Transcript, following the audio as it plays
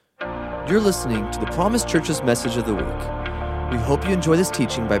You're listening to the Promise Church's Message of the Week. We hope you enjoy this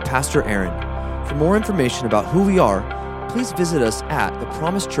teaching by Pastor Aaron. For more information about who we are, please visit us at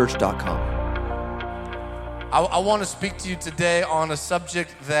thepromisechurch.com. I want to speak to you today on a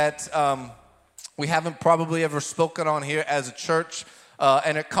subject that we haven't probably ever spoken on here as a church,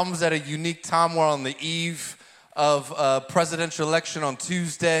 and it comes at a unique time. We're on the eve of presidential election on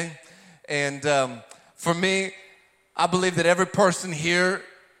Tuesday, and for me, I believe that every person here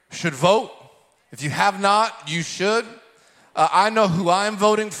should vote. If you have not, you should. I know who I'm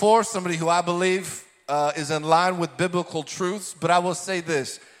voting for, somebody who I believe is in line with biblical truths, but I will say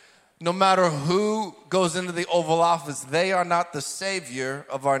this. No matter who goes into the Oval Office, they are not the savior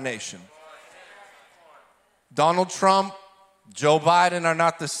of our nation. Donald Trump, Joe Biden are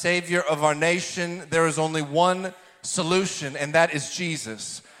not the savior of our nation. There is only one solution, and that is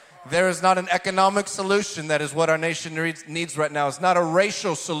Jesus. There is not an economic solution that is what our nation needs right now. It's not a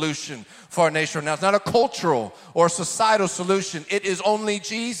racial solution for our nation right now. It's not a cultural or societal solution. It is only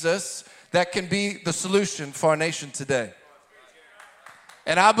Jesus that can be the solution for our nation today.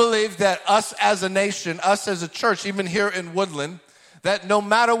 And I believe that us as a nation, us as a church, even here in Woodland, that no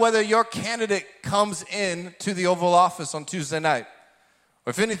matter whether your candidate comes in to the Oval Office on Tuesday night, or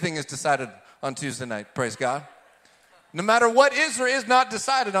if anything is decided on Tuesday night, praise God, no matter what is or is not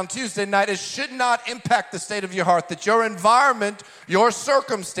decided on Tuesday night, it should not impact the state of your heart, that your environment, your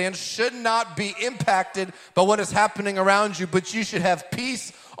circumstance should not be impacted by what is happening around you, but you should have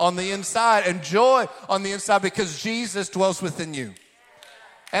peace on the inside and joy on the inside because Jesus dwells within you.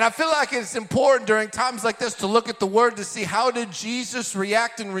 And I feel like it's important during times like this to look at the Word to see how did Jesus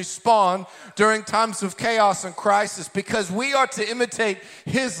react and respond during times of chaos and crisis, because we are to imitate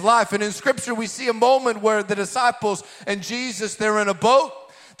His life. And in Scripture, we see a moment where the disciples and Jesus, they're in a boat.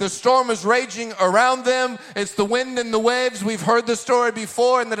 The storm is raging around them. It's the wind and the waves. We've heard the story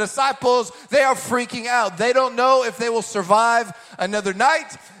before. And the disciples, they are freaking out. They don't know if they will survive another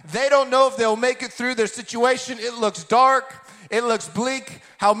night. They don't know if they'll make it through their situation. It looks dark. It looks bleak.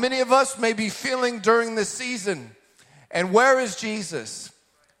 How many of us may be feeling during this season? And where is Jesus?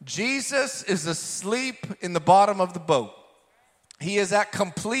 Jesus is asleep in the bottom of the boat. He is at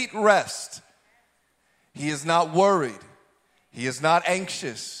complete rest. He is not worried. He is not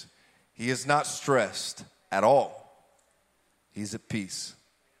anxious. He is not stressed at all. He's at peace.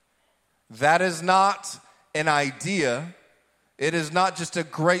 That is not an idea. It is not just a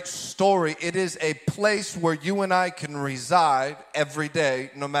great story. It is a place where you and I can reside every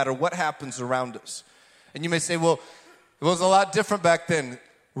day, no matter what happens around us. And you may say, well, it was a lot different back then.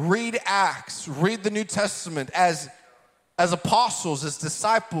 Read Acts, read the New Testament. As apostles, as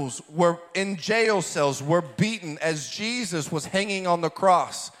disciples, were in jail cells, were beaten. As Jesus was hanging on the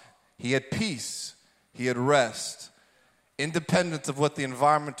cross, He had peace, He had rest, independent of what the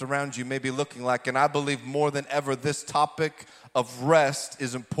environment around you may be looking like. And I believe more than ever, this topic of rest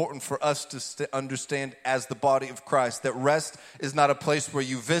is important for us to understand as the body of Christ. That rest is not a place where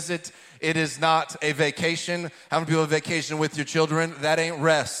you visit. It is not a vacation. How many people vacation with your children? That ain't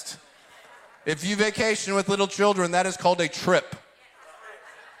rest. If you vacation with little children, that is called a trip.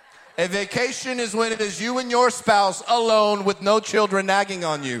 A vacation is when it is you and your spouse alone with no children nagging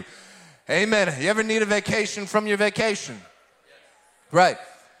on you. Amen. You ever need a vacation from your vacation? Right.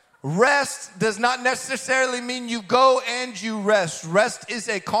 Rest does not necessarily mean you go and you rest. Rest is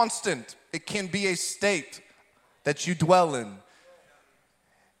a constant. It can be a state that you dwell in.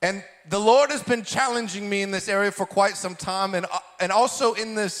 And the Lord has been challenging me in this area for quite some time, and also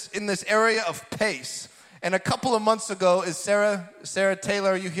in this area of pace. And a couple of months ago, is Sarah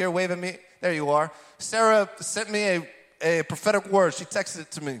Taylor, are you here? Wave at me. There you are. Sarah sent me a prophetic word. She texted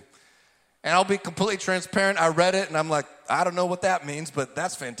it to me. And I'll be completely transparent. I read it, and I'm like, I don't know what that means, but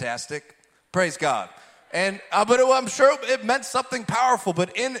that's fantastic. Praise God. And but I'm sure it meant something powerful.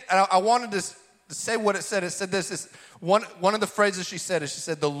 But I wanted to say what it said. It said this. One of the phrases she said is, she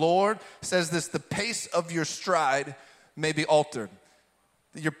said, the Lord says this, the pace of your stride may be altered.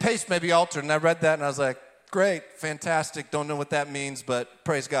 Your pace may be altered. And I read that, and I was like, great, fantastic. Don't know what that means, but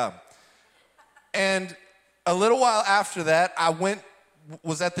praise God. And a little while after that, I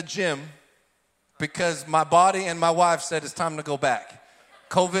was at the gym, because my body and my wife said it's time to go back.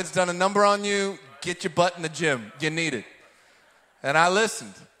 COVID's done a number on you. Get your butt in the gym. You need it. And I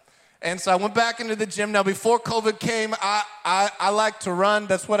listened. And so I went back into the gym. Now, before COVID came, I like to run.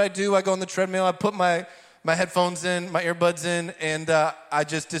 That's what I do. I go on the treadmill. I put my headphones in, my earbuds in, and I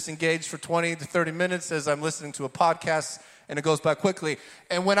just disengage for 20 to 30 minutes as I'm listening to a podcast, and it goes by quickly.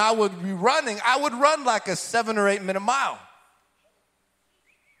 And when I would be running, I would run like a 7 or 8 minute mile.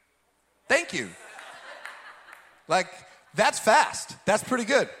 Thank you. Like, that's fast. That's pretty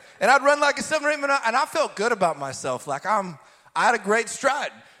good. And I'd run like a 7 or 8 minute, and I felt good about myself. Like I had a great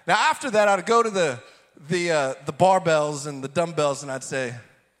stride. Now after that, I'd go to the barbells and the dumbbells, and I'd say,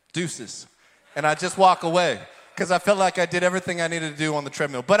 deuces. And I'd just walk away because I felt like I did everything I needed to do on the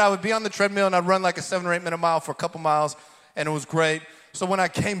treadmill. But I would be on the treadmill, and I'd run like a 7 or 8 minute mile for a couple miles, and it was great. So when I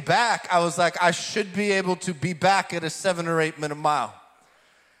came back, I was like, I should be able to be back at a 7 or 8 minute mile.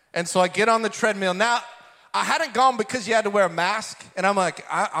 And so I get on the treadmill. Now, I hadn't gone because you had to wear a mask. And I'm like,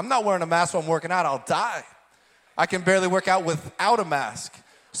 I'm not wearing a mask while I'm working out. I'll die. I can barely work out without a mask.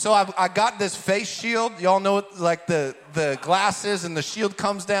 So I got this face shield. Y'all know it, like the glasses and the shield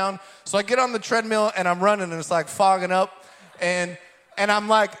comes down. So I get on the treadmill and I'm running and it's like fogging up. And I'm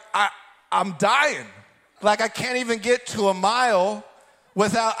like, I'm dying. Like I can't even get to a mile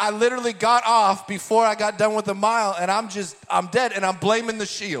without, I literally got off before I got done with the mile, and I'm dead, and I'm blaming the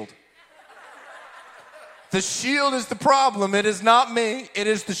shield. The shield is the problem. It is not me. It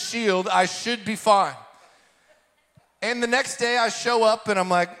is the shield. I should be fine. And the next day I show up and I'm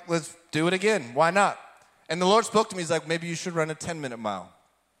like, let's do it again. Why not? And the Lord spoke to me. He's like, maybe you should run a 10-minute mile.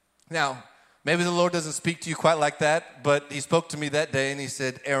 Now, maybe the Lord doesn't speak to you quite like that, but he spoke to me that day and he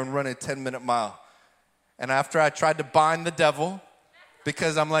said, Aaron, run a 10-minute mile. And after I tried to bind the devil,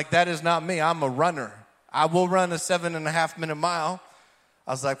 because I'm like, that is not me. I'm a runner. I will run a 7.5-minute mile.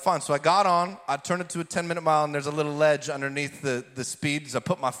 I was like, fine. So I got on. I turned it to a 10-minute mile, and there's a little ledge underneath the speeds. I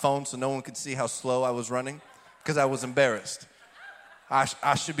put my phone so no one could see how slow I was running because I was embarrassed.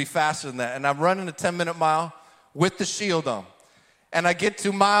 I should be faster than that. And I'm running a 10-minute mile with the shield on. And I get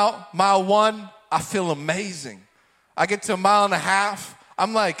to mile 1. I feel amazing. I get to a 1.5 miles.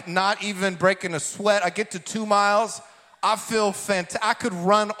 I'm like not even breaking a sweat. I get to 2 miles. I feel fantastic. I could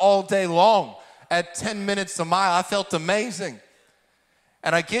run all day long at 10 minutes a mile. I felt amazing.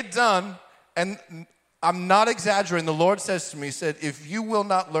 And I get done, and I'm not exaggerating. The Lord says to me, he said, if you will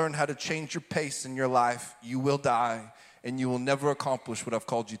not learn how to change your pace in your life, you will die, and you will never accomplish what I've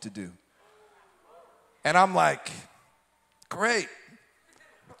called you to do. And I'm like, great.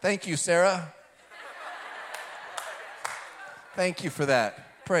 Thank you, Sarah. Thank you for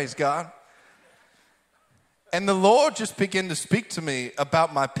that. Praise God. And the Lord just began to speak to me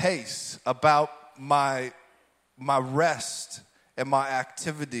about my pace, about my rest and my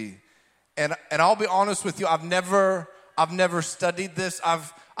activity. And I'll be honest with you, I've never studied this.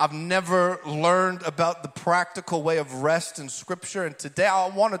 I've never learned about the practical way of rest in Scripture. And today I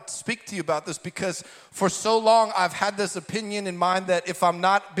want to speak to you about this because for so long I've had this opinion in mind that if I'm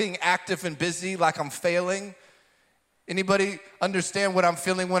not being active and busy, like I'm failing. Anybody understand what I'm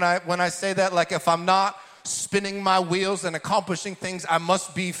feeling when I say that? Like if I'm not spinning my wheels and accomplishing things, I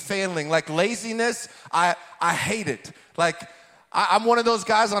must be failing. Like laziness, I hate it. Like I'm one of those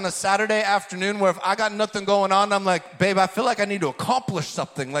guys on a Saturday afternoon where if I got nothing going on, I'm like, babe, I feel like I need to accomplish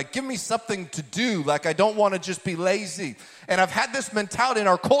something. Like give me something to do. Like I don't want to just be lazy. And I've had this mentality, and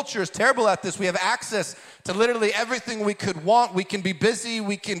our culture is terrible at this. We have access to literally everything we could want. We can be busy.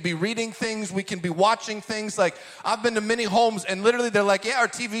 We can be reading things. We can be watching things. Like I've been to many homes, and literally they're like, yeah, our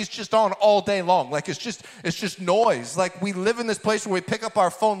TV's just on all day long. Like it's just noise. Like we live in this place where we pick up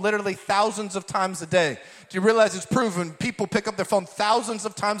our phone literally thousands of times a day. Do you realize it's proven people pick up their phone thousands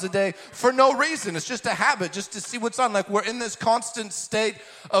of times a day for no reason? It's just a habit, just to see what's on. Like we're in this constant state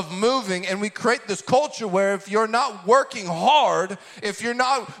of moving, and we create this culture where if you're not working hard, if you're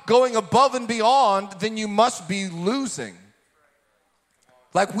not going above and beyond, then you must be losing.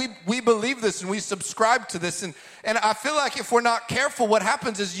 Like we believe this and we subscribe to this, and I feel like if we're not careful, what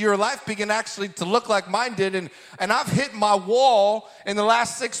happens is your life begin actually to look like mine did, and I've hit my wall in the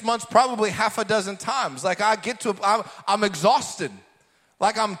last 6 months probably half a dozen times. Like I'm exhausted,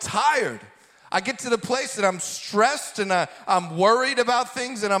 like I'm tired. I get to the place that I'm stressed and I'm worried about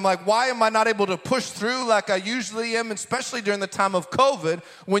things, and I'm like, why am I not able to push through like I usually am, especially during the time of COVID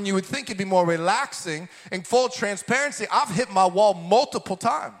when you would think it'd be more relaxing. In full transparency, I've hit my wall multiple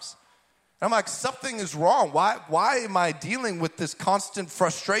times. And I'm like, something is wrong. Why am I dealing with this constant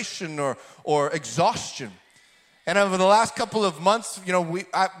frustration or exhaustion? And over the last couple of months, you know,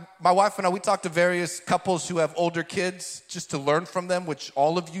 my wife and I, we talked to various couples who have older kids just to learn from them, which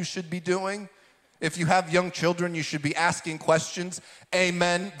all of you should be doing. If you have young children, you should be asking questions.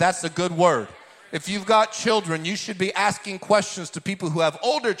 Amen. That's a good word. If you've got children, you should be asking questions to people who have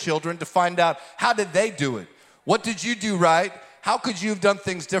older children to find out, how did they do it? What did you do right? How could you have done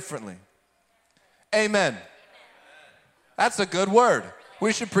things differently? Amen. That's a good word.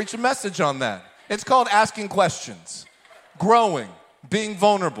 We should preach a message on that. It's called asking questions, growing, being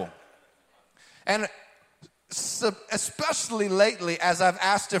vulnerable. And especially lately, as I've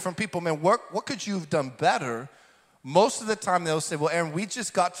asked different people, man, what could you have done better? most of the time they'll say, well, Aaron, we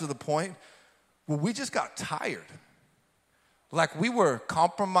just got to the point where we just got tired. Like we were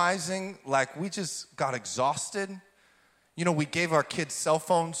compromising, like we just got exhausted. You know, we gave our kids cell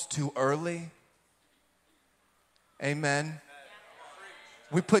phones too early. Amen.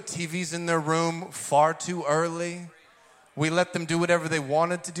 We put TVs in their room far too early. We let them do whatever they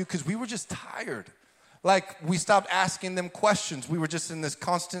wanted to do because we were just tired. Like we stopped asking them questions. We were just in this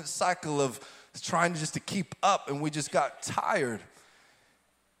constant cycle of trying just to keep up, and we just got tired.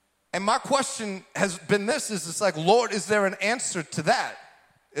 And my question has been this, is it's like, Lord, is there an answer to that?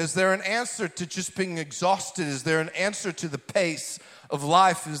 Is there an answer to just being exhausted? Is there an answer to the pace of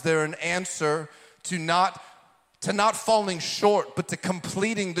life? Is there an answer to not falling short, but to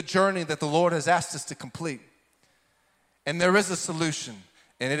completing the journey that the Lord has asked us to complete? And there is a solution,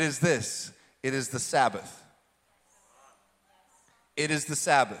 and it is this. It is the Sabbath. It is the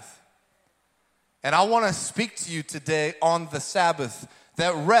Sabbath. And I want to speak to you today on the Sabbath,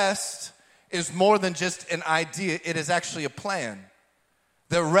 that rest is more than just an idea. It is actually a plan.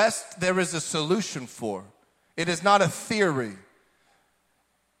 The rest, there is a solution for. It is not a theory.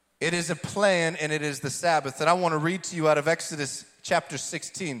 It is a plan, and it is the Sabbath. And I want to read to you out of Exodus chapter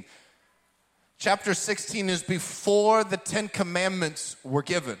 16. Chapter 16 is before the 10 Commandments were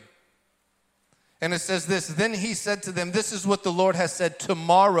given. And it says this, then he said to them, this is what the Lord has said,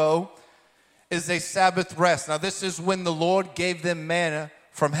 tomorrow is a Sabbath rest. Now this is when the Lord gave them manna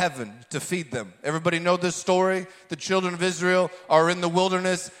from heaven to feed them. Everybody know this story? The children of Israel are in the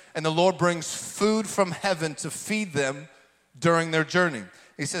wilderness, and the Lord brings food from heaven to feed them during their journey.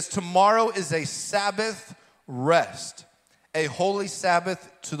 He says, tomorrow is a Sabbath rest, a holy Sabbath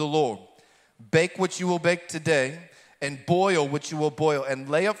to the Lord. Bake what you will bake today, and boil what you will boil, and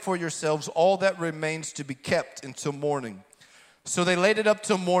lay up for yourselves all that remains to be kept until morning. So they laid it up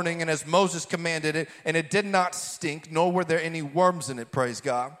till morning, and as Moses commanded it, and it did not stink, nor were there any worms in it, praise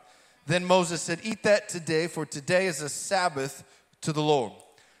God. Then Moses said, eat that today, for today is a Sabbath to the Lord.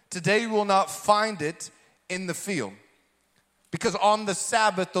 Today you will not find it in the field. Because on the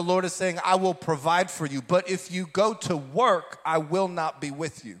Sabbath, the Lord is saying, I will provide for you. But if you go to work, I will not be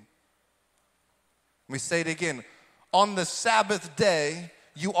with you. Let me say it again. On the Sabbath day,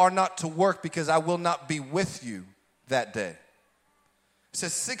 you are not to work because I will not be with you that day. It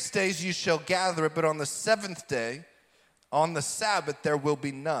says 6 days you shall gather it, but on the seventh day, on the Sabbath, there will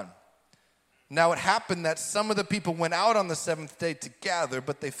be none. Now it happened that some of the people went out on the seventh day to gather,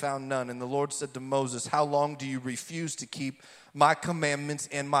 but they found none. And the Lord said to Moses, how long do you refuse to keep my commandments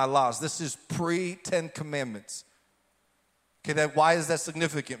and my laws? This is pre-10 Commandments. Okay, why is that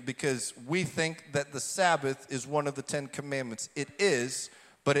significant? Because we think that the Sabbath is one of the 10 Commandments. It is,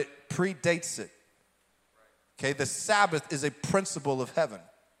 but it predates it. Okay, the Sabbath is a principle of heaven.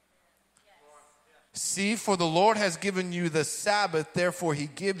 See, for the Lord has given you the Sabbath, therefore he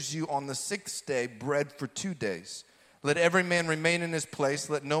gives you on the sixth day bread for 2 days. Let every man remain in his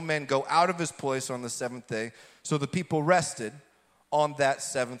place. Let no man go out of his place on the seventh day. So the people rested on that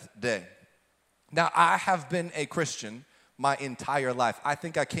seventh day. Now, I have been a Christian my entire life. I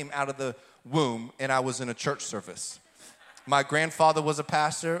think I came out of the womb and I was in a church service. My grandfather was a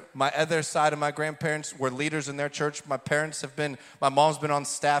pastor. My other side of my grandparents were leaders in their church. My mom's been on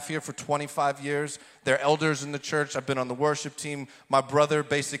staff here for 25 years. They're elders in the church. I've been on the worship team. My brother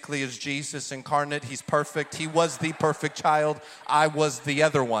basically is Jesus incarnate. He's perfect. He was the perfect child. I was the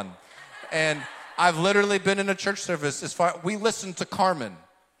other one. And I've literally been in a church service we listened to Carmen.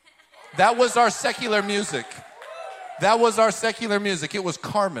 That was our secular music. That was our secular music. It was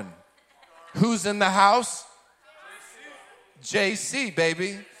Carmen. Who's in the house? JC,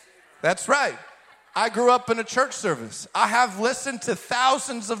 baby. That's right. I grew up in a church service. I have listened to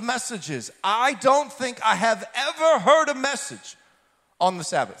thousands of messages. I don't think I have ever heard a message on the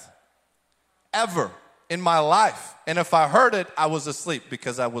Sabbath. Ever in my life. And if I heard it, I was asleep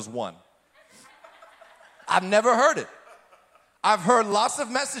because I was one. I've never heard it. I've heard lots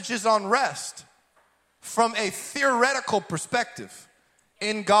of messages on rest from a theoretical perspective.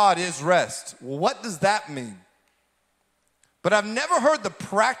 In God is rest. What does that mean? But I've never heard the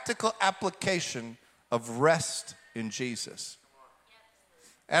practical application of rest in Jesus.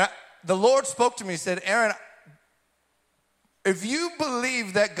 And the Lord spoke to me and said, Aaron, if you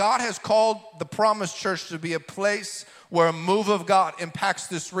believe that God has called the Promised Church to be a place where a move of God impacts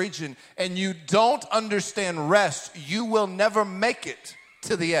this region, and you don't understand rest, you will never make it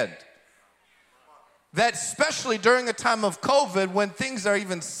to the end. That especially during a time of COVID when things are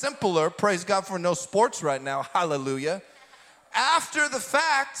even simpler, praise God for no sports right now, hallelujah. After the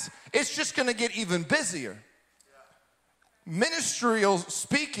fact, it's just going to get even busier. ministerial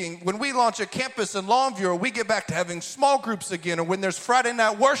speaking, when we launch a campus in Longview, or we get back to having small groups again, or when there's Friday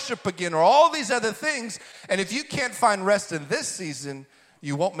night worship again, or all these other things, and if you can't find rest in this season,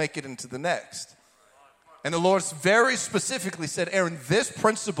 you won't make it into the next. And the Lord very specifically said, Aaron, this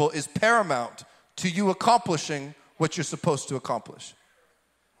principle is paramount to you accomplishing what you're supposed to accomplish.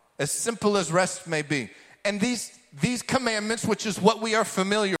 As simple as rest may be. And these commandments, which is what we are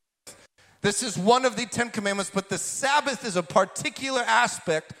familiar with, this is one of the 10 commandments, but the Sabbath is a particular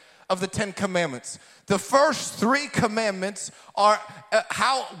aspect of the 10 commandments. The first 3 commandments are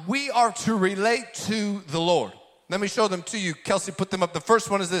how we are to relate to the Lord. Let me show them to you. Kelsey put them up. The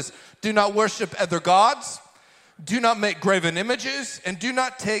first one is this: do not worship other gods, do not make graven images, and do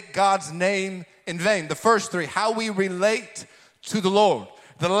not take God's name in vain. The first 3, how we relate to the Lord.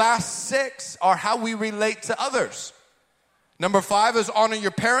 The last 6 are how we relate to others. Number 5 is honor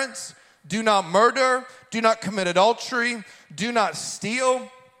your parents, do not murder, do not commit adultery, do not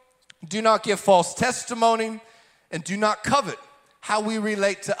steal, do not give false testimony, and do not covet. How we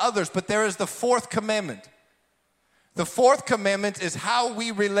relate to others. But there is the 4th commandment. The 4th commandment is how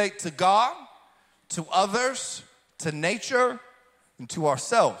we relate to God, to others, to nature, and to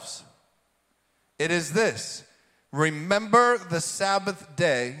ourselves. It is this: remember the Sabbath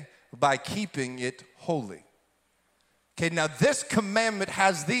day by keeping it holy. Okay, now this commandment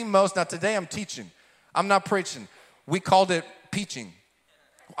has the most, now today I'm teaching. I'm not preaching. We called it peaching.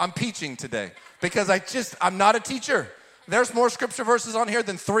 I'm peaching today because I'm not a teacher. There's more scripture verses on here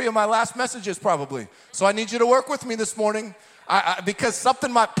than 3 of my last messages probably. So I need you to work with me this morning because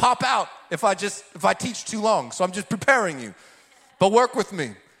something might pop out if I teach too long. So I'm just preparing you. But work with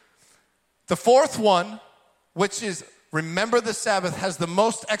me. The 4th one, which is remember the Sabbath, has the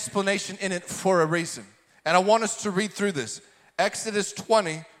most explanation in it for a reason. And I want us to read through this. Exodus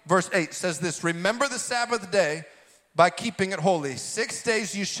 20, verse 8 says this: remember the Sabbath day by keeping it holy. 6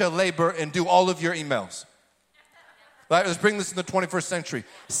 days you shall labor and do all of your emails. Right, let's bring this in the 21st century.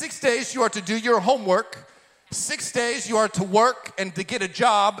 6 days you are to do your homework. 6 days you are to work and to get a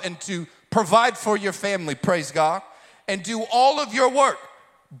job and to provide for your family, praise God, and do all of your work.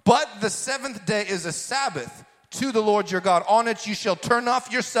 But the 7th day is a Sabbath to the Lord your God. On it you shall turn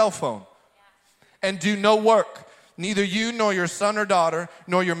off your cell phone and do no work. Neither you nor your son or daughter,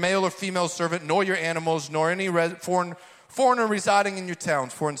 nor your male or female servant, nor your animals, nor any foreigner residing in your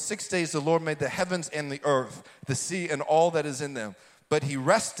towns. For in 6 days the Lord made the heavens and the earth, the sea and all that is in them. But he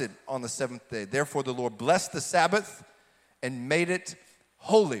rested on the 7th day. Therefore the Lord blessed the Sabbath and made it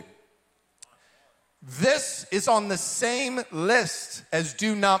holy. This is on the same list as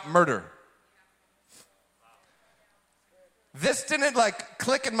do not murder. This didn't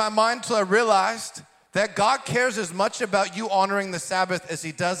click in my mind until I realized that God cares as much about you honoring the Sabbath as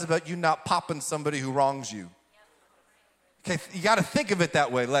he does about you not popping somebody who wrongs you. Okay, you got to think of it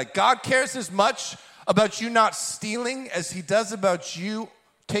that way. Like, God cares as much about you not stealing as he does about you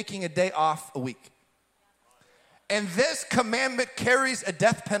taking a day off a week. And this commandment carries a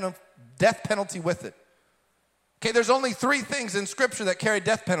death penalty with it. Okay, there's only 3 things in Scripture that carry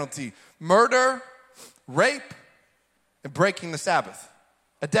death penalty: murder, rape, and breaking the Sabbath.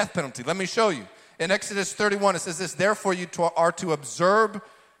 A death penalty. Let me show you. In Exodus 31, it says this: therefore you are to observe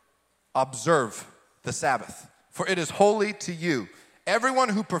the Sabbath, for it is holy to you. Everyone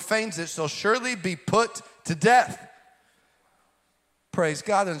who profanes it shall surely be put to death. Praise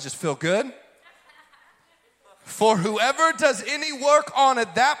God, doesn't just feel good? For whoever does any work on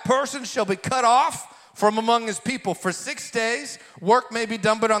it, that person shall be cut off from among his people. For 6 days work may be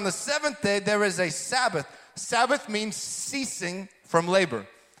done, but on the 7th day there is a Sabbath. Sabbath means ceasing from labor,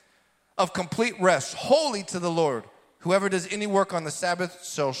 of complete rest, holy to the Lord. Whoever does any work on the Sabbath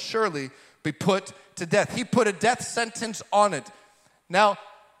shall surely be put to death. He put a death sentence on it. Now,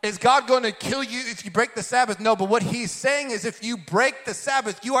 is God going to kill you if you break the Sabbath? No, but what he's saying is if you break the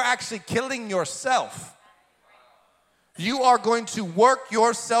Sabbath, you are actually killing yourself. You are going to work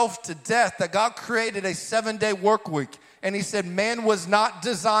yourself to death. That God created a 7-day work week. And he said man was not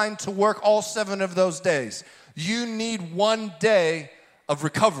designed to work all 7 of those days. You need 1 day of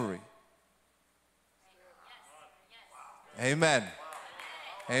recovery. Amen.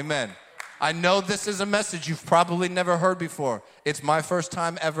 Amen. I know this is a message you've probably never heard before. It's my first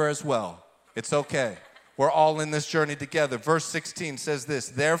time ever as well. It's okay. We're all in this journey together. Verse 16 says this: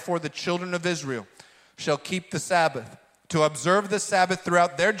 therefore the children of Israel shall keep the Sabbath, to observe the Sabbath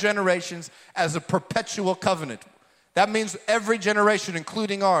throughout their generations as a perpetual covenant. That means every generation,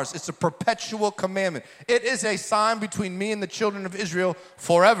 including ours. It's a perpetual commandment. It is a sign between me and the children of Israel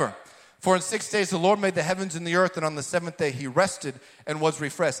forever. For in 6 days the Lord made the heavens and the earth, and on the seventh day he rested and was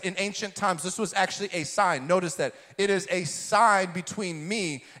refreshed. In ancient times, this was actually a sign. Notice that it is a sign between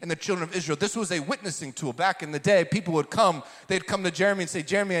me and the children of Israel. This was a witnessing tool. Back in the day, people would come, they'd come to Jeremy and say,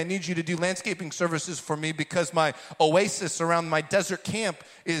 Jeremy, I need you to do landscaping services for me because my oasis around my desert camp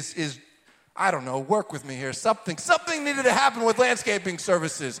is I don't know, work with me here. Something needed to happen with landscaping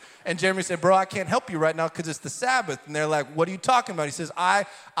services. And Jeremy said, bro, I can't help you right now because it's the Sabbath. And they're like, what are you talking about? He says, I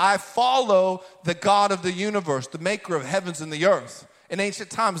follow the God of the universe, the maker of heavens and the earth. In ancient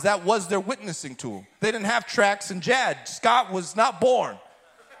times, that was their witnessing tool. They didn't have tracks and JAD. Scott was not born.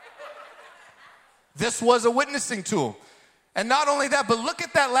 This was a witnessing tool. And not only that, but look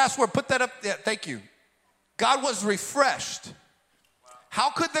at that last word. Put that up. Yeah, thank you. God was refreshed. How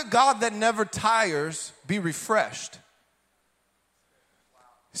could the God that never tires be refreshed?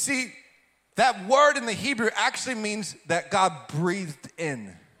 See, that word in the Hebrew actually means that God breathed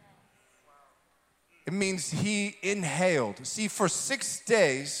in. It means he inhaled. See, for 6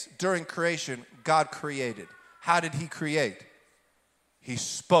 days during creation, God created. How did he create? He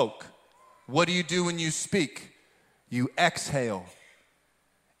spoke. What do you do when you speak? You exhale.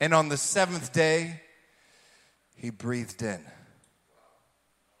 And on the seventh day, he breathed in.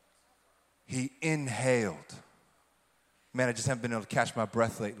 He inhaled. Man, I just haven't been able to catch my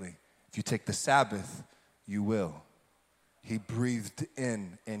breath lately. If you take the Sabbath, you will. He breathed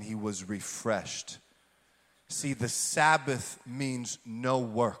in and he was refreshed. See, the Sabbath means no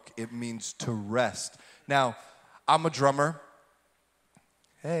work. It means to rest. Now, I'm a drummer.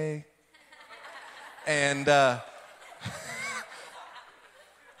 Hey. And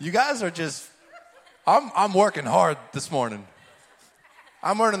you guys are just, I'm working hard this morning.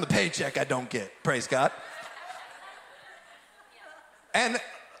 I'm earning the paycheck I don't get, praise God. And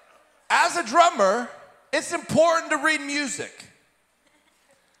as a drummer, it's important to read music.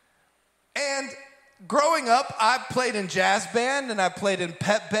 And growing up, I played in jazz band and I played in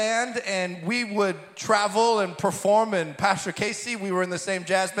pep band, and we would travel and perform. And Pastor Casey, we were in the same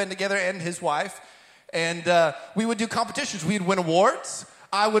jazz band together, and his wife. And we would do competitions. We'd win awards.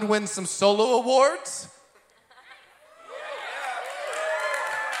 I would win some solo awards.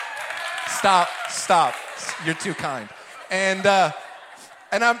 Stop. You're too kind. And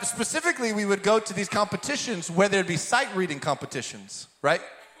specifically, we would go to these competitions where there'd be sight reading competitions, right?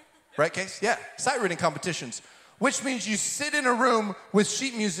 Right, Case? Yeah, sight reading competitions, which means you sit in a room with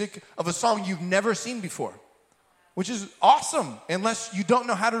sheet music of a song you've never seen before, which is awesome unless you don't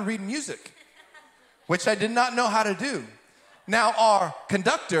know how to read music, which I did not know how to do. Now, our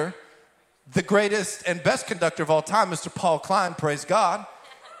conductor, the greatest and best conductor of all time, Mr. Paul Klein, praise God,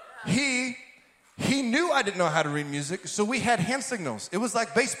 he knew I didn't know how to read music, so we had hand signals. It was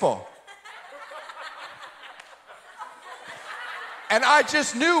like baseball. And I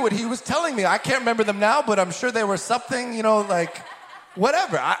just knew what he was telling me. I can't remember them now, but I'm sure they were something, like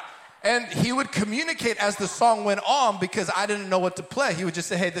whatever. And he would communicate as the song went on because I didn't know what to play. He would just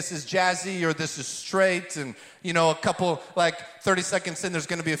say, hey, this is jazzy or this is straight. And, a couple, 30 seconds in, there's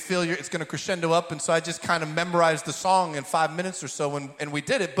going to be a failure. It's going to crescendo up. And so I just kind of memorized the song in 5 minutes or so, and we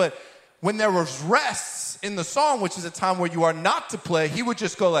did it. But when there was rests in the song, which is a time where you are not to play, he would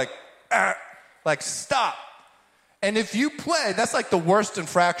just go like stop. And if you play, that's like the worst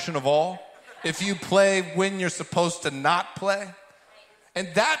infraction of all. If you play when you're supposed to not play. And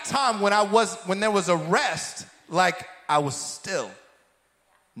that time when there was a rest, I was still.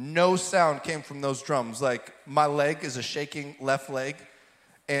 No sound came from those drums. My leg is a shaking left leg.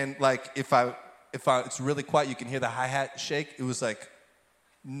 And if it's really quiet, you can hear the hi-hat shake. It was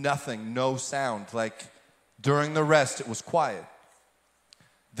nothing, no sound. During the rest, it was quiet.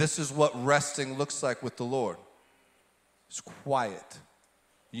 This is what resting looks like with the Lord. It's quiet.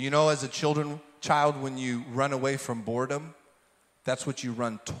 As a child, when you run away from boredom, that's what you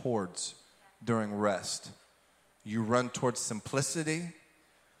run towards during rest. You run towards simplicity.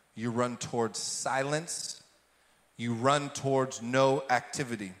 You run towards silence. You run towards no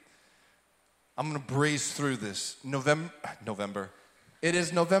activity. I'm going to breeze through this. November. It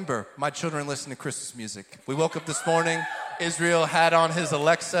is November. My children listen to Christmas music. We woke up this morning. Israel had on his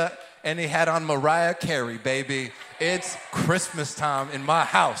Alexa, and he had on Mariah Carey, baby. It's Christmas time in my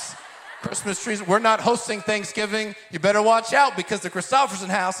house. Christmas trees. We're not hosting Thanksgiving. You better watch out because the Christopherson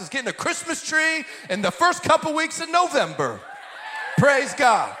house is getting a Christmas tree in the first couple weeks of November. Praise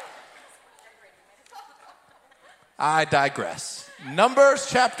God. I digress. Numbers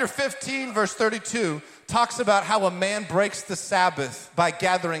chapter 15, verse 32 talks about how a man breaks the Sabbath by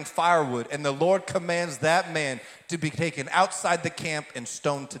gathering firewood, and the Lord commands that man to be taken outside the camp and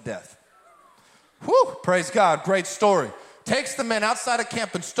stoned to death. Whew, praise God, great story. takes the men outside of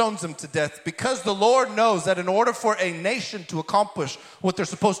camp and stones them to death, because the Lord knows that in order for a nation to accomplish what they're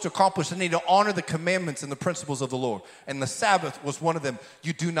supposed to accomplish, they need to honor the commandments and the principles of the Lord. And the Sabbath was one of them.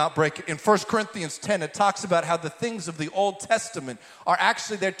 You do not break it. In 1 Corinthians 10, it talks about how the things of the Old Testament are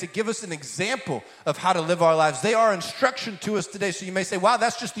actually there to give us an example of how to live our lives. They are instruction to us today. So you may say, wow,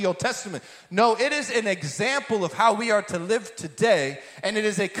 that's just the Old Testament. No, it is an example of how we are to live today, and it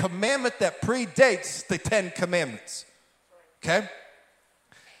is a commandment that predates the 10 Commandments. Okay?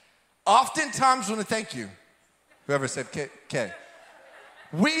 Oftentimes thank you, whoever said okay.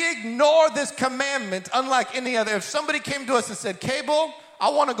 We ignore this commandment unlike any other. If somebody came to us and said, Cable, I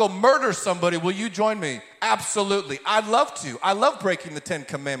want to go murder somebody, will you join me? Absolutely. I'd love to. I love breaking the 10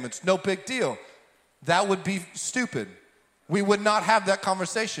 Commandments. No big deal. That would be stupid. We would not have that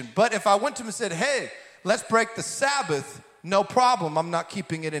conversation. But if I went to him and said, hey, let's break the Sabbath, no problem. I'm not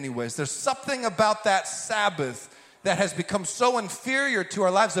keeping it anyways. There's something about that Sabbath that has become so inferior to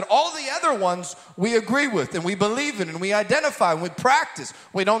our lives that all the other ones we agree with and we believe in and we identify and we practice.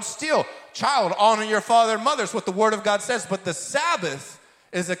 We don't steal. Child, honor your father and mother is what the Word of God says. But the Sabbath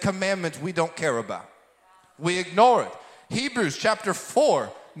is a commandment we don't care about. We ignore it. Hebrews chapter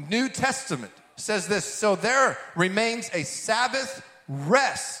 4, New Testament, says this. So there remains a Sabbath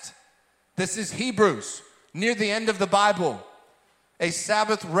rest. This is Hebrews, near the end of the Bible. A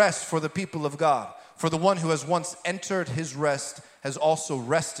Sabbath rest for the people of God. For the one who has once entered his rest has also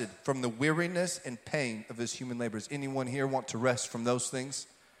rested from the weariness and pain of his human labors. Anyone here want to rest from those things?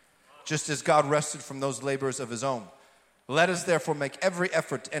 Just as God rested from those labors of his own. Let us therefore make every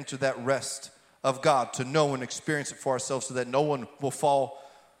effort to enter that rest of God, to know and experience it for ourselves, so that no one will fall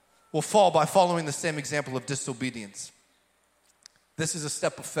by following the same example of disobedience. This is a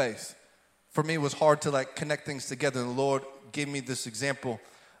step of faith. For me, it was hard to connect things together, and the Lord gave me this example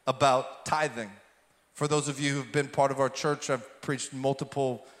about tithing. For those of you who've been part of our church, I've preached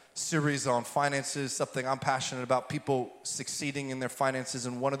multiple series on finances, something I'm passionate about, people succeeding in their finances,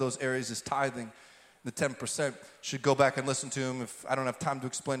 and one of those areas is tithing. The 10%. Should go back and listen to him. If I don't have time to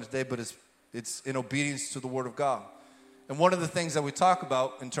explain it today, but it's in obedience to the Word of God. And one of the things that we talk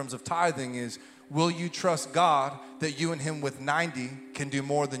about in terms of tithing is, will you trust God that you and him with 90 can do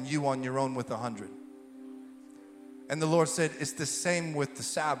more than you on your own with 100? And the Lord said, it's the same with the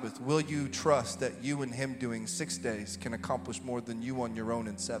Sabbath. Will you trust that you and him doing 6 days can accomplish more than you on your own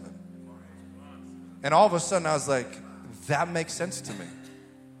in 7? And all of a sudden I was like, that makes sense to me.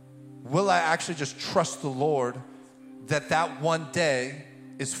 Will I actually just trust the Lord that one day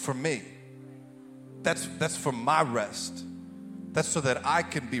is for me? That's for my rest. That's so that I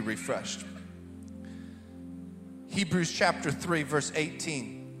can be refreshed. Hebrews chapter 3 verse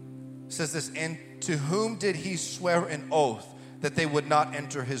 18 says this, and to whom did he swear an oath that they would not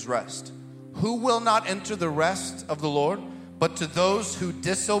enter his rest? Who will not enter the rest of the Lord, but to those who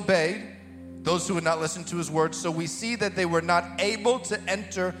disobeyed, those who would not listen to his word? So we see that they were not able to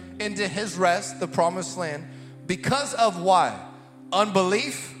enter into his rest, the promised land, because of why?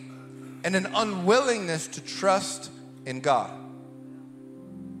 Unbelief and an unwillingness to trust in God.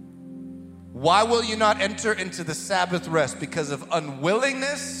 Why will you not enter into the Sabbath rest? Because of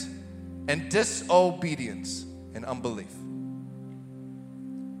unwillingness and disobedience and unbelief.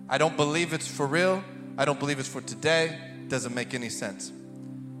 I don't believe it's for real. I don't believe it's for today. It doesn't make any sense.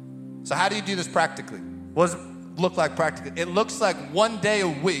 So how do you do this practically? What does it look like practically? It looks like one day a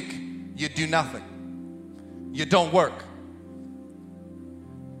week you do nothing. You don't work.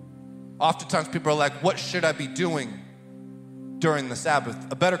 Oftentimes people are like, what should I be doing during the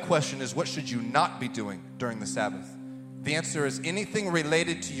Sabbath? A better question is, what should you not be doing during the Sabbath? The answer is anything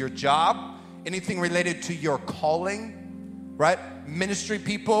related to your job, anything related to your calling, right? Ministry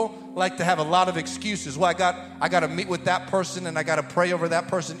people like to have a lot of excuses. Well, I got to meet with that person and I got to pray over that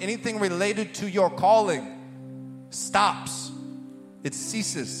person. Anything related to your calling stops. It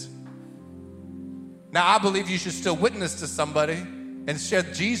ceases. Now, I believe you should still witness to somebody and share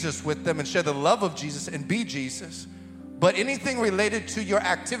Jesus with them and share the love of Jesus and be Jesus. But anything related to your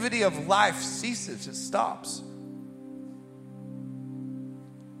activity of life ceases. It stops.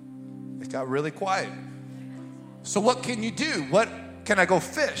 It got really quiet. So what can you do? What can I go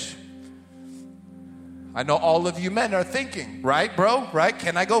fish? I know all of you men are thinking, right, bro? Right?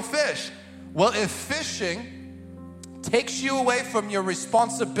 Can I go fish? Well, if fishing takes you away from your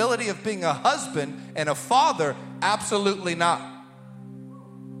responsibility of being a husband and a father, absolutely not.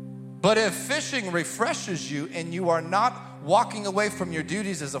 But if fishing refreshes you and you are not walking away from your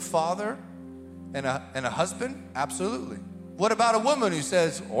duties as a father and a husband, absolutely. What about a woman who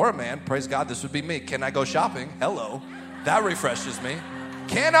says, or a man, praise God, this would be me, can I go shopping? Hello, that refreshes me.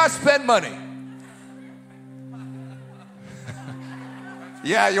 Can I spend money?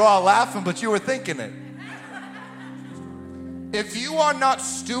 Yeah, you're all laughing, but you were thinking it. If you are not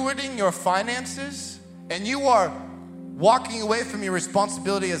stewarding your finances and you are walking away from your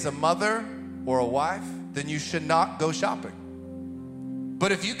responsibility as a mother or a wife, then you should not go shopping.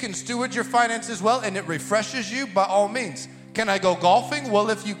 But if you can steward your finances well and it refreshes you, by all means. Can I go golfing? Well,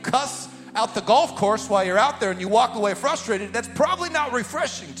 if you cuss out the golf course while you're out there and you walk away frustrated, that's probably not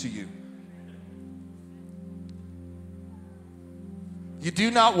refreshing to you. You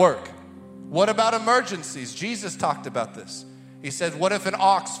do not work. What about emergencies? Jesus talked about this. He said, what if an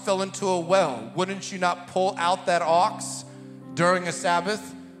ox fell into a well? Wouldn't you not pull out that ox during a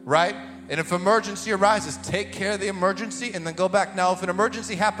Sabbath, right? And if emergency arises, take care of the emergency and then go back. Now, if an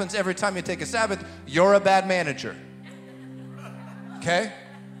emergency happens every time you take a Sabbath, you're a bad manager. Okay?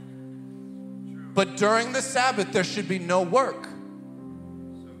 But during the Sabbath, there should be no work.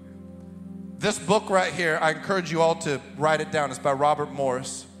 This book right here, I encourage you all to write it down. It's by Robert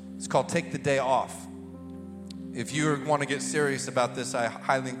Morris. It's called Take the Day Off. If you want to get serious about this, I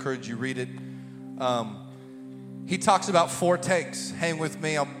highly encourage you read it. He talks about 4 tanks. Hang with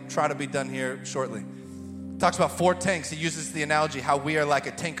me. I'll try to be done here shortly. He talks about 4 tanks. He uses the analogy how we are like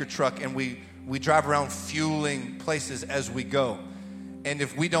a tanker truck and we drive around fueling places as we go. And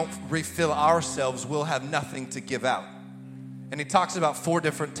if we don't refill ourselves, we'll have nothing to give out. And he talks about 4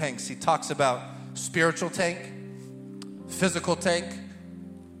 different tanks. He talks about spiritual tank, physical tank,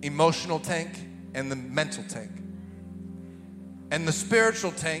 emotional tank, and the mental tank. And the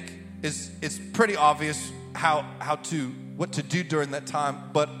spiritual tank is pretty obvious what to do during that time,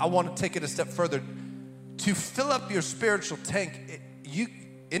 but I want to take it a step further. To fill up your spiritual tank,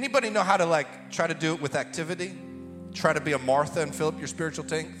 anybody know how to like try to do it with activity? Try to be a Martha and fill up your spiritual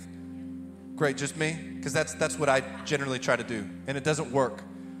tank? Great, just me? Because that's what I generally try to do, and it doesn't work.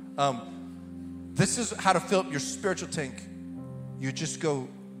 This is how to fill up your spiritual tank. You just go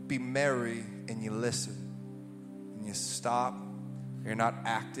be merry and you listen and you stop. You're not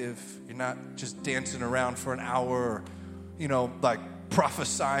active. You're not just dancing around for an hour or, like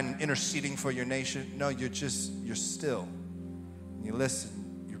prophesying, interceding for your nation. No, you're still. You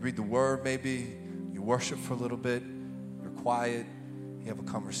listen. You read the word maybe. You worship for a little bit. You're quiet. You have a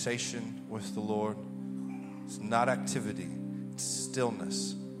conversation with the Lord. It's not activity. It's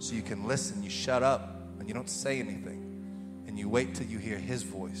stillness. So you can listen. You shut up and you don't say anything. And you wait till you hear His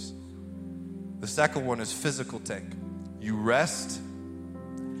voice. The second one is physical tank. You rest.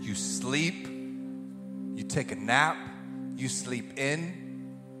 You sleep, you take a nap, you sleep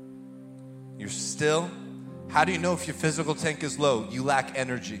in, you're still. How do you know if your physical tank is low? You lack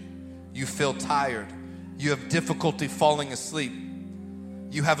energy, you feel tired, you have difficulty falling asleep,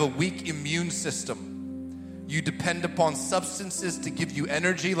 you have a weak immune system, you depend upon substances to give you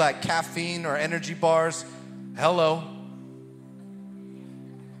energy like caffeine or energy bars. Hello.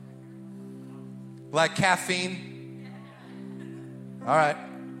 Like caffeine? All right.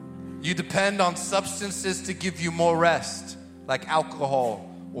 You depend on substances to give you more rest, like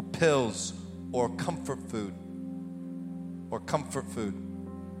alcohol or pills or comfort food.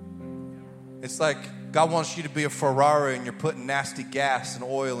 It's like God wants you to be a Ferrari and you're putting nasty gas and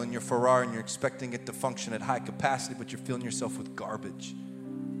oil in your Ferrari and you're expecting it to function at high capacity, but you're filling yourself with garbage.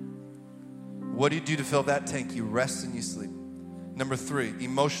 What do you do to fill that tank? You rest and you sleep. Number 3,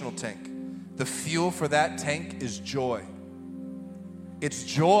 emotional tank. The fuel for that tank is joy. It's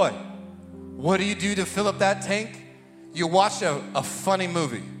joy. What do you do to fill up that tank? You watch a funny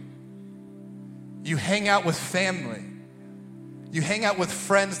movie. You hang out with family. You hang out with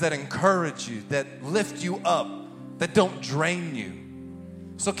friends that encourage you, that lift you up, that don't drain you.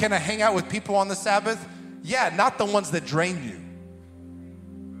 So can I hang out with people on the Sabbath? Yeah, not the ones that drain you.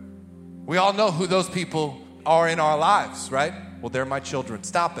 We all know who those people are in our lives, right? Well, they're my children.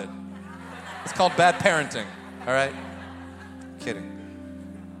 Stop it. It's called bad parenting, all right? Kidding.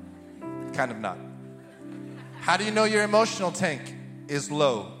 Kind of not. How do you know your emotional tank is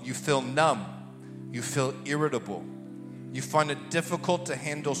low? You feel numb. You feel irritable. You find it difficult to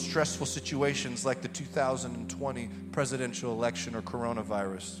handle stressful situations like the 2020 presidential election or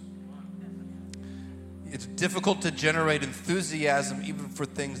coronavirus. It's difficult to generate enthusiasm even for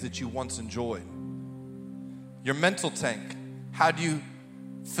things that you once enjoyed. Your mental tank. How do you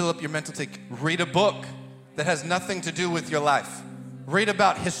fill up your mental tank? Read a book that has nothing to do with your life. Read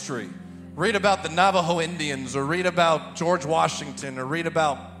about history. Read about the Navajo Indians, or read about George Washington, or read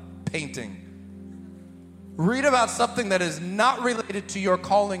about painting. Read about something that is not related to your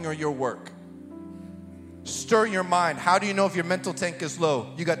calling or your work. Stir your mind. How do you know if your mental tank is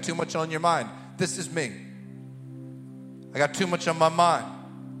low? You got too much on your mind. This is me. I got too much on my mind.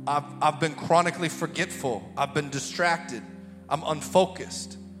 I've been chronically forgetful. I've been distracted. I'm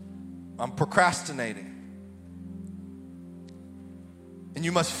unfocused. I'm procrastinating. And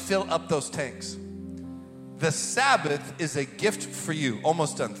you must fill up those tanks. The Sabbath is a gift for you.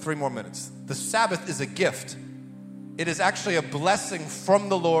 Almost done, 3 more minutes. The Sabbath is a gift. It is actually a blessing from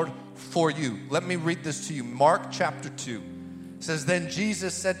the Lord for you. Let me read this to you. Mark chapter 2 says, then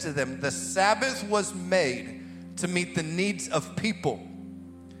Jesus said to them, the Sabbath was made to meet the needs of people,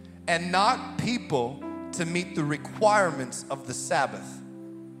 and not people to meet the requirements of the Sabbath.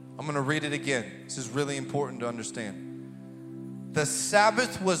 I'm going to read it again. This is really important to understand. The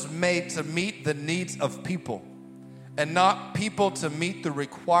Sabbath was made to meet the needs of people, and not people to meet the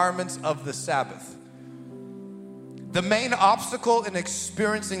requirements of the Sabbath. The main obstacle in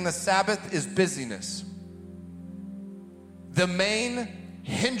experiencing the Sabbath is busyness. The main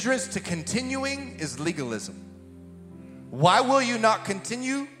hindrance to continuing is legalism. Why will you not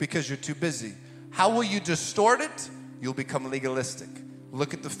continue? Because you're too busy. How will you distort it? You'll become legalistic.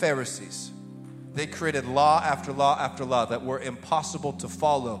 Look at the Pharisees. They created law after law after law that were impossible to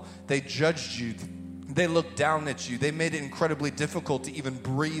follow. They judged you. They looked down at you. They made it incredibly difficult to even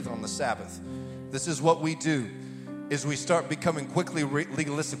breathe on the Sabbath. This is what we do, is we start becoming quickly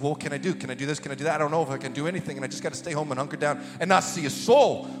legalistic. Well, what can I do? Can I do this? Can I do that? I don't know if I can do anything, and I just got to stay home and hunker down and not see a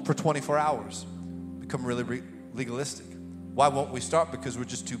soul for 24 hours. Become really legalistic. Why won't we start? Because we're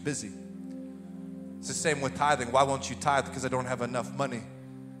just too busy. It's the same with tithing. Why won't you tithe? Because I don't have enough money.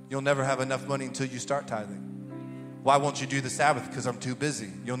 You'll never have enough money until you start tithing. Why won't you do the Sabbath? Because I'm too busy.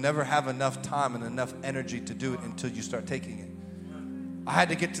 You'll never have enough time and enough energy to do it until you start taking it. I had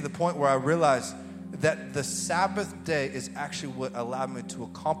to get to the point where I realized that the Sabbath day is actually what allowed me to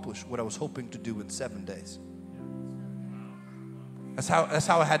accomplish what I was hoping to do in 7 days. That's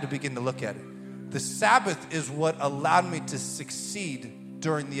how I had to begin to look at it. The Sabbath is what allowed me to succeed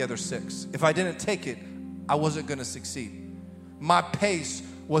during the other 6. If I didn't take it, I wasn't going to succeed. My pace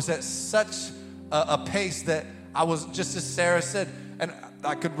was at such a pace that I was, just as Sarah said, and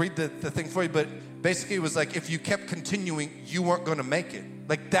I could read the thing for you, but basically it was like if you kept continuing, you weren't going to make it.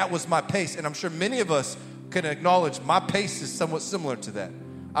 Like that was my pace, and I'm sure many of us can acknowledge my pace is somewhat similar to that.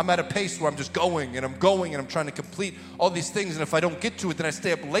 I'm at a pace where I'm just going and I'm trying to complete all these things, and if I don't get to it, then I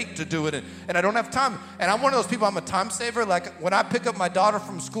stay up late to do it, and I don't have time. And I'm one of those people, I'm a time saver. Like when I pick up my daughter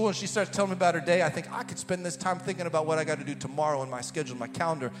from school and she starts telling me about her day, I think I could spend this time thinking about what I got to do tomorrow in my schedule, my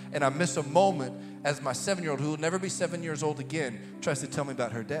calendar, and I miss a moment as my 7-year-old, who will never be 7 years old again, tries to tell me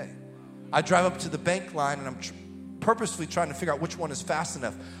about her day. I drive up to the bank line and I'm purposefully trying to figure out which one is fast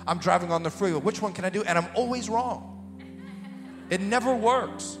enough. I'm driving on the freeway, which one can I do? And I'm always wrong. It never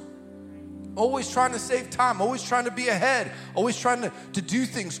works. Always trying to save time, always trying to be ahead, always trying to do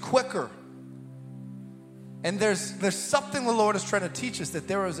things quicker. And there's something the Lord is trying to teach us, that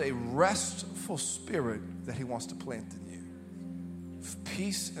there is a restful spirit that He wants to plant in you.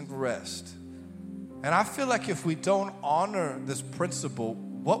 Peace and rest. And I feel like if we don't honor this principle,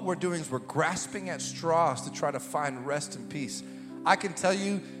 what we're doing is we're grasping at straws to try to find rest and peace. I can tell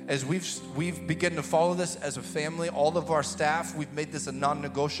you, as we've begun to follow this as a family, all of our staff, we've made this a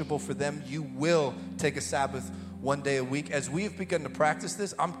non-negotiable for them. You will take a Sabbath 1 day a week. As we've begun to practice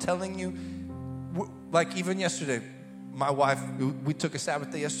this, I'm telling you, like even yesterday, my wife, we took a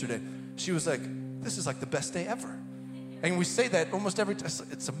Sabbath day yesterday. She was like, this is like the best day ever. And we say that almost every time.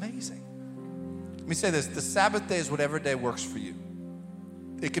 It's amazing. Let me say this, the Sabbath day is whatever day works for you.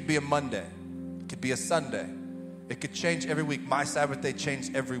 It could be a Monday. It could be a Sunday. It could change every week. My Sabbath day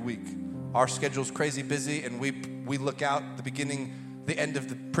changed every week. Our schedule's crazy busy, and we look out the end of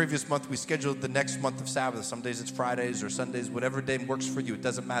the previous month, we scheduled the next month of Sabbath. Some days it's Fridays or Sundays, whatever day works for you. It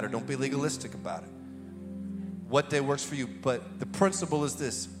doesn't matter. Don't be legalistic about it. What day works for you? But the principle is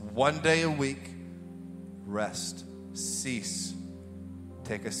this: 1 day a week, rest, cease,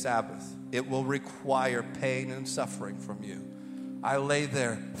 take a Sabbath. It will require pain and suffering from you. I lay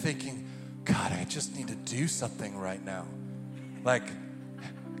there thinking, God, I just need to do something right now. Like,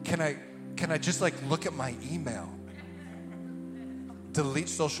 can I just like look at my email? Delete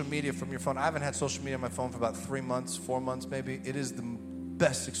social media from your phone. I haven't had social media on my phone for about 3 months, 4 months maybe. It is the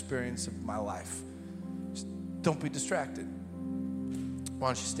best experience of my life. Just don't be distracted. Why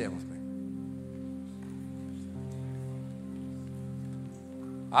don't you stand with me?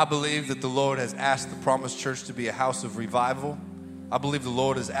 I believe that the Lord has asked the Promised Church to be a house of revival. I believe the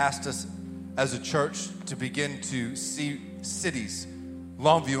Lord has asked us as a church to begin to see cities,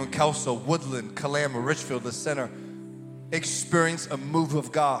 Longview and Kelso, Woodland, Kalama, Richfield, the center, experience a move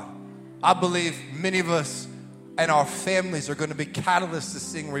of God. I believe many of us and our families are going to be catalysts to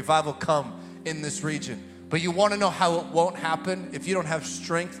seeing revival come in this region. But you want to know how it won't happen? If you don't have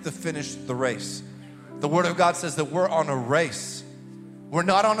strength to finish the race. The Word of God says that we're on a race. We're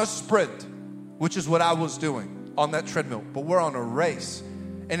not on a sprint, which is what I was doing on that treadmill, but we're on a race.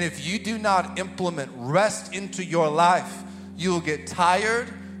 And if you do not implement rest into your life, you'll get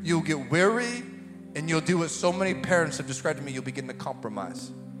tired, you'll get weary, and you'll do what so many parents have described to me. You'll begin to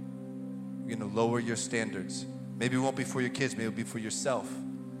compromise. You're going to lower your standards. Maybe it won't be for your kids. Maybe it'll be for yourself.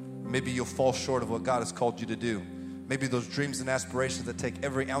 Maybe you'll fall short of what God has called you to do. Maybe those dreams and aspirations that take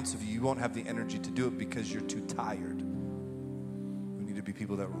every ounce of you, you won't have the energy to do it because you're too tired. We need to be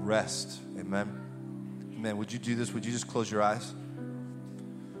people that rest. Amen. Amen. Would you do this? Would you just close your eyes?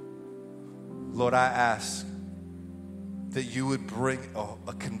 Lord, I ask that you would bring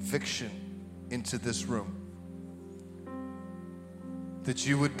a conviction into this room. That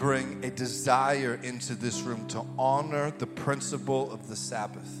you would bring a desire into this room to honor the principle of the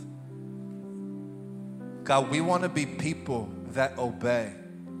Sabbath. God, we want to be people that obey,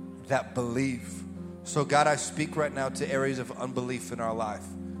 that believe. So God, I speak right now to areas of unbelief in our life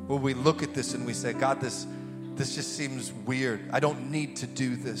where we look at this and we say, God, this just seems weird. I don't need to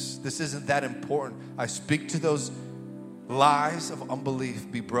do this. This isn't that important. I speak to those lies of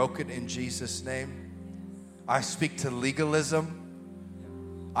unbelief be broken in Jesus' name. I speak to legalism.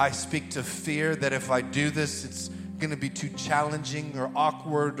 I speak to fear that if I do this, it's going to be too challenging or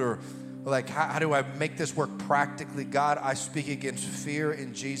awkward or like, how do I make this work practically? God, I speak against fear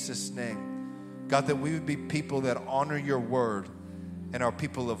in Jesus' name. God, that we would be people that honor your word and are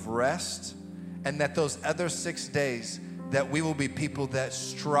people of rest. And that those other 6 days, that we will be people that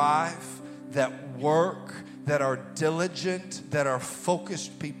strive, that work, that are diligent, that are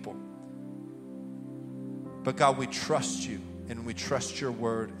focused people. But God, we trust you and we trust your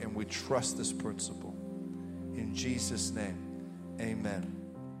word and we trust this principle. In Jesus' name, amen.